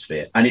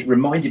atmosphere. And it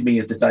reminded me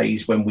of the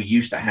days when we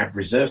used to have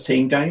reserve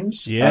team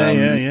games. I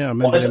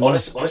remember on a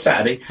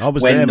Saturday. I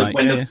was there,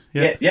 mate.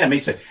 Yeah, me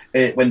too.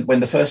 When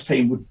the first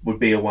team would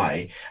be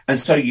away, and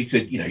so you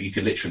could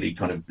literally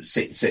kind of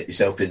sit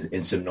yourself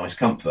in some nice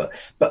comfort.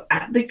 But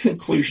at the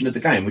conclusion of the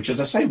game, which, as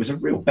I say, was a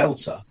real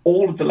belter,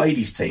 all of the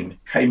ladies' team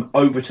came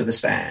over to the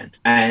stand,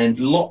 and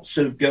lots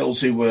of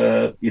girls who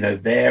were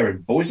there,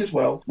 and boys as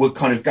well, were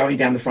kind of going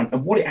down the front.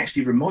 And what it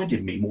actually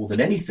reminded me more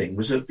than anything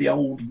was of the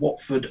old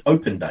Watford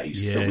Open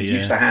days that we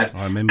used to have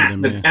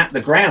at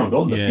the ground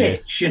on the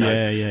pitch,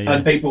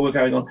 and people were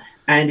going on.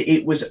 And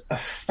it was a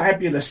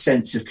fabulous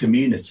sense of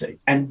community.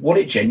 And what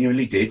it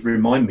genuinely did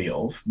remind me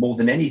of, more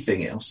than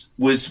anything else,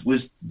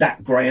 was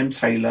that Graham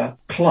Taylor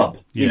club.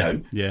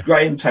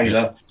 Graham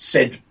Taylor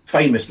said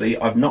famously,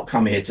 "I've not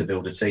come here to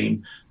build a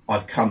team.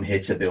 I've come here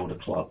to build a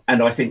club."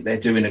 And I think they're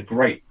doing a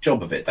great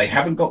job of it. They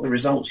haven't got the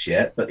results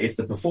yet, but if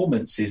the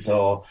performances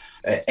are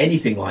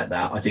anything like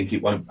that, I think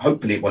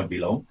hopefully it won't be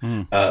long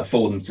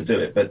for them to do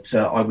it. But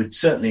I would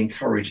certainly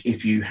encourage,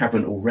 if you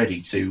haven't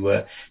already,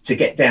 to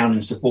get down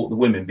and support the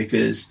women,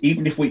 because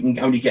even if we can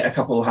only get a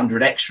couple of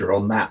hundred extra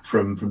on that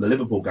from the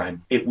Liverpool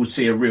game, it would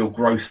see a real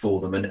growth for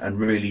them and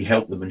really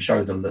help them and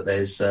show them that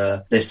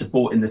there's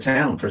support in the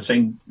town for a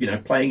team,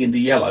 playing in the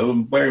yellow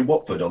and wearing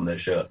Watford on their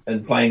shirt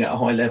and playing at a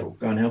high level.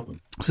 Go and help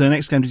them. So the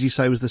next game, did you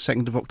say, was the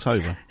 2nd of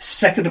October?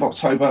 2nd of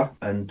October,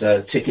 and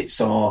tickets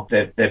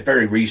they're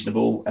very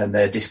reasonable, and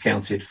they're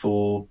discounted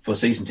for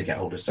season ticket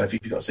holders. So if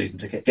you've got a season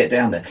ticket, get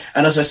down there.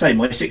 And as I say,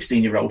 my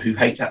 16-year-old, who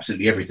hates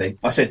absolutely everything,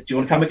 I said, "Do you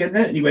want to come again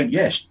there?" And he went,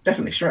 "Yes,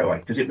 definitely, straight away,"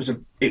 because it was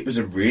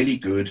a really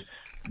good,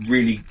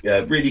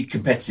 really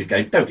competitive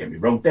game. Don't get me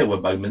wrong, there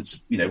were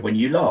moments when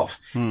you laugh,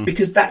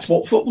 because that's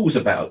what football's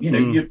about.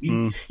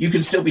 You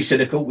can still be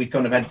cynical. We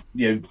kind of had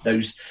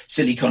those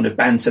silly kind of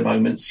banter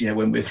moments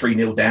when we're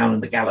 3-0 down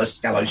and the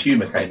gallows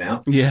humour came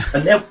out,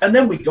 and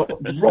then we got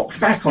rocked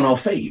back on our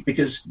feet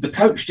because the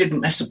coach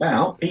didn't mess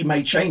about. He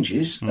made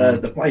changes.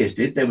 The players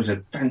did. There was a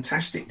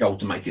fantastic goal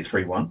to make it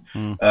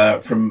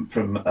 3-1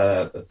 from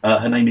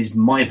her name is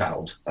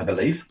Myvald, I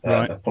believe.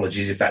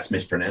 Apologies if that's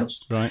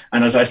mispronounced.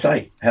 And as I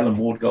say, Helen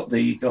Ward got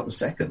the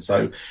second.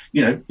 So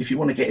if you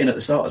want to get in at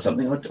the start of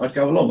something, I'd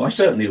go along. I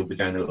certainly will be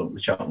going along with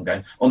the Charlton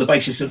game on the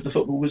basis of the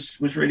football was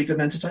really good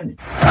and entertaining.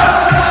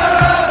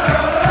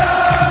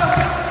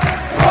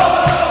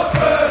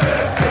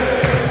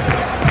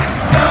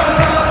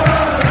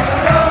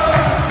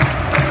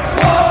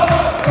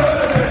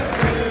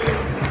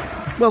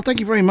 Well,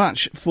 thank you very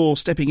much for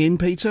stepping in,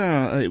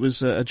 Peter. It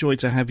was a joy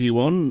to have you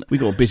on. We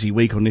got a busy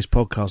week on this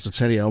podcast, I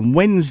tell you. On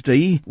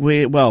Wednesday,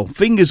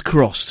 fingers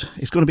crossed.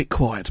 It's gone a bit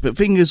quiet, but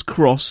fingers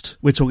crossed,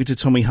 we're talking to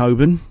Tommy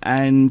Hoban.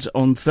 And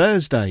on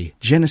Thursday,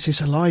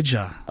 Genesis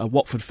Elijah, a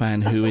Watford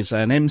fan who is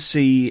an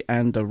MC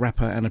and a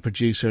rapper and a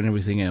producer and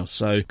everything else.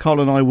 So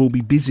Carl and I will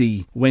be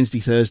busy Wednesday,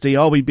 Thursday.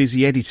 I'll be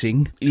busy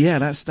editing. Yeah,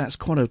 that's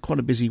quite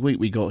a busy week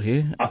we got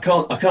here. I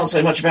can't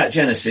say much about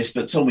Genesis,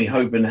 but Tommy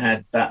Hoban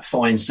had that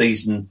fine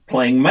season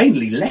playing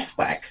mainly left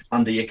back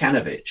under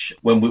Jokanovic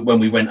when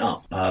we went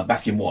up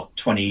back in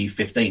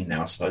 2015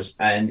 now, I suppose.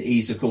 And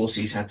he's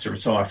had to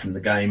retire from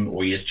the game,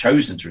 or he has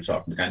chosen to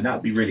retire from the game. That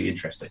would be really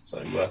interesting.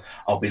 So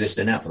I'll be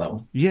listening out for that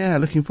one. Yeah,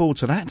 looking forward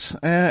to that.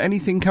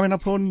 Anything coming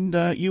up on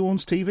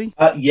Uorn's TV?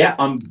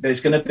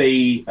 There's going to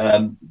be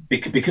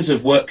because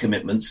of work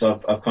commitments.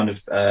 I've kind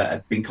of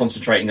been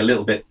concentrating a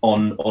little bit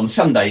on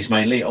Sundays,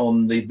 mainly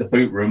on the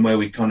boot room, where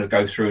we kind of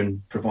go through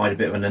and provide a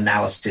bit of an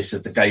analysis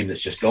of the game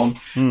that's just gone.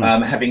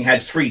 Having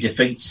had 3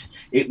 defeats,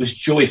 it was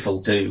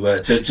joyful to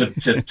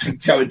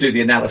go and do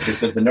the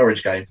analysis of the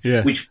Norwich game,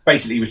 which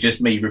basically was just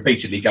me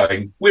repeatedly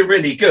going, "We're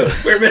really good,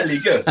 we're really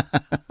good."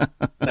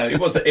 No, it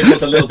was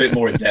a little bit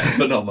more in depth,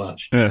 but not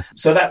much. Yeah.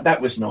 So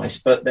that was nice.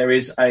 But there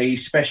is a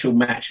special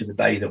match of the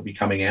day that will be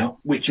coming out,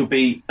 which will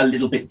be a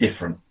little bit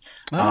different.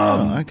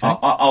 Okay.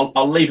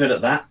 I'll leave it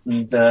at that,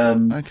 and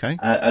okay.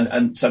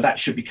 And so that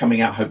should be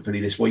coming out hopefully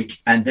this week,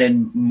 and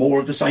then more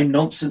of the same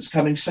nonsense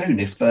coming soon.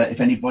 If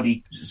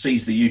anybody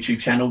sees the YouTube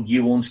channel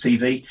Uorns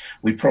TV,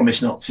 we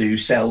promise not to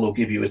sell or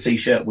give you a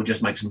T-shirt. We'll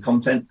just make some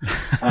content,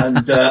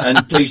 and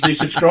please do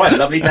subscribe.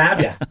 Lovely to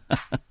have you.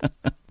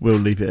 We'll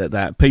leave it at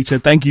that. Peter,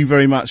 thank you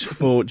very much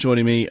for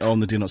joining me on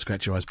the Do Not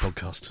Scratch Your Eyes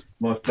podcast.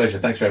 My pleasure.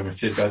 Thanks very much.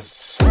 Cheers,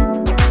 guys.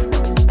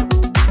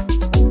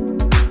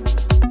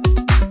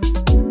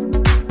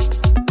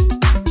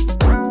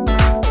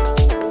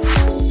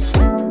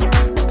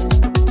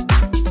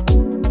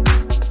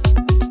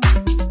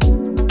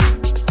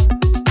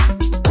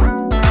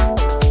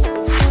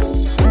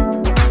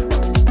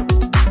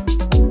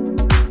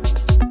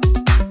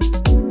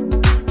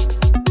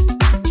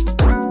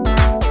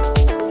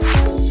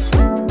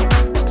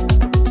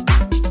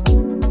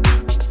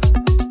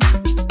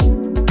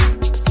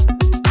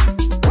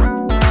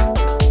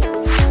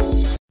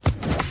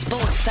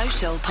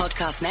 Official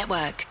Podcast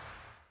Network.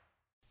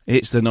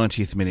 It's the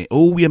 90th minute.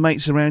 All your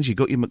mates around, you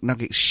got your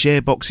McNuggets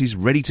share boxes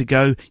ready to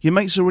go. Your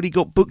mates already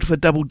got booked for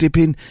double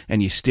dipping,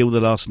 and you steal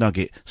the last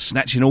nugget,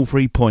 snatching all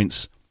 3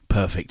 points.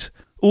 Perfect.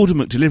 Order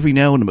McDelivery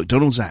now on the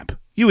McDonald's app.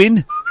 You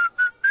in?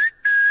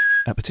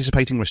 At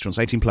participating restaurants,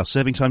 18 plus,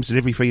 serving times,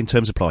 delivery free and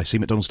terms apply. See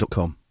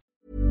mcdonalds.com.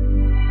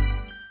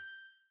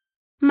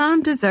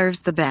 Mom deserves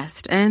the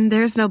best, and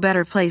there's no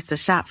better place to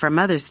shop for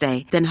Mother's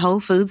Day than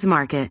Whole Foods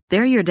Market.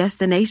 They're your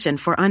destination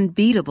for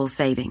unbeatable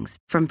savings,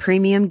 from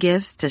premium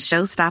gifts to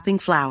show-stopping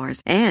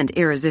flowers and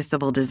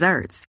irresistible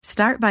desserts.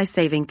 Start by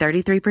saving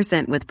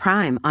 33% with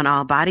Prime on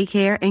all body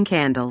care and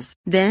candles.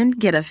 Then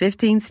get a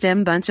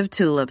 15-stem bunch of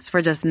tulips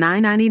for just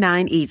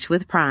 $9.99 each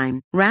with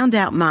Prime. Round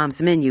out Mom's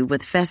menu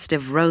with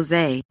festive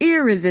rosé,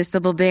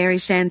 irresistible berry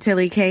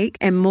chantilly cake,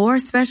 and more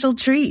special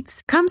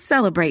treats. Come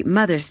celebrate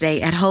Mother's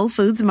Day at Whole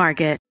Foods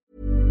Market.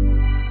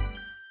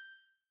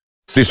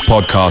 This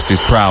podcast is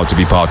proud to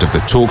be part of the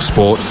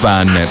TalkSport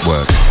Fan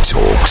Network.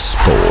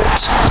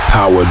 TalkSport.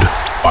 Powered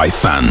by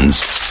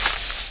fans.